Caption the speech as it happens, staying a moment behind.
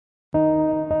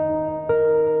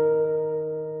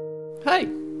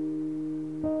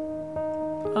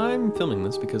I'm filming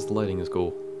this because the lighting is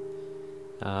cool.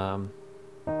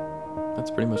 That's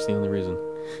pretty much the only reason.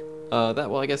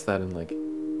 Well, I guess that and, like,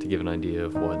 to give an idea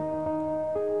of what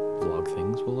vlog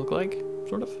things will look like,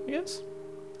 sort of, I guess.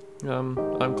 I'm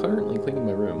currently cleaning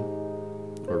my room,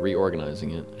 or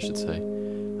reorganizing it, I should say.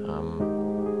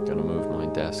 Gonna move my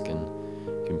desk and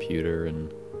computer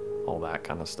and all that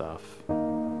kind of stuff,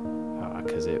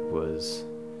 because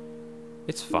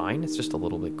it's fine, it's just a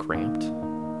little bit cramped,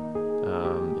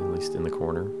 at least in the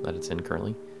corner that it's in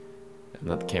currently, and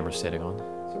that the camera's sitting on.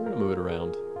 So we're gonna move it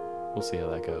around. We'll see how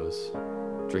that goes.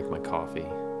 Drink my coffee,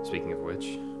 speaking of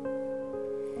which.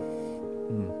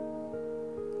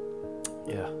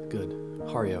 Yeah, good.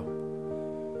 Hario.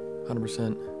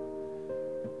 100%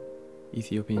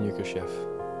 Ethiopian Yirgacheffe.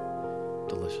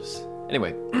 Delicious.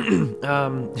 Anyway,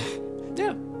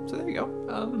 yeah, so there you go.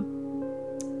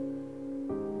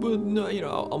 Well, no, you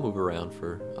know, I'll move around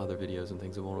for other videos and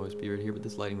things. It won't always be right here, but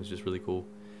this lighting was just really cool.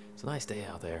 It's a nice day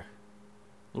out there.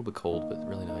 A little bit cold, but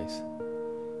really nice.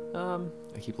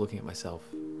 I keep looking at myself.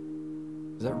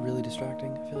 Is that really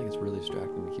distracting? I feel like it's really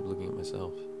distracting to keep looking at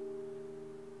myself.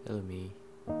 Hello, me.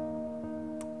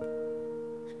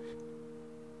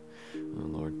 Oh,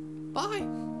 Lord. Bye!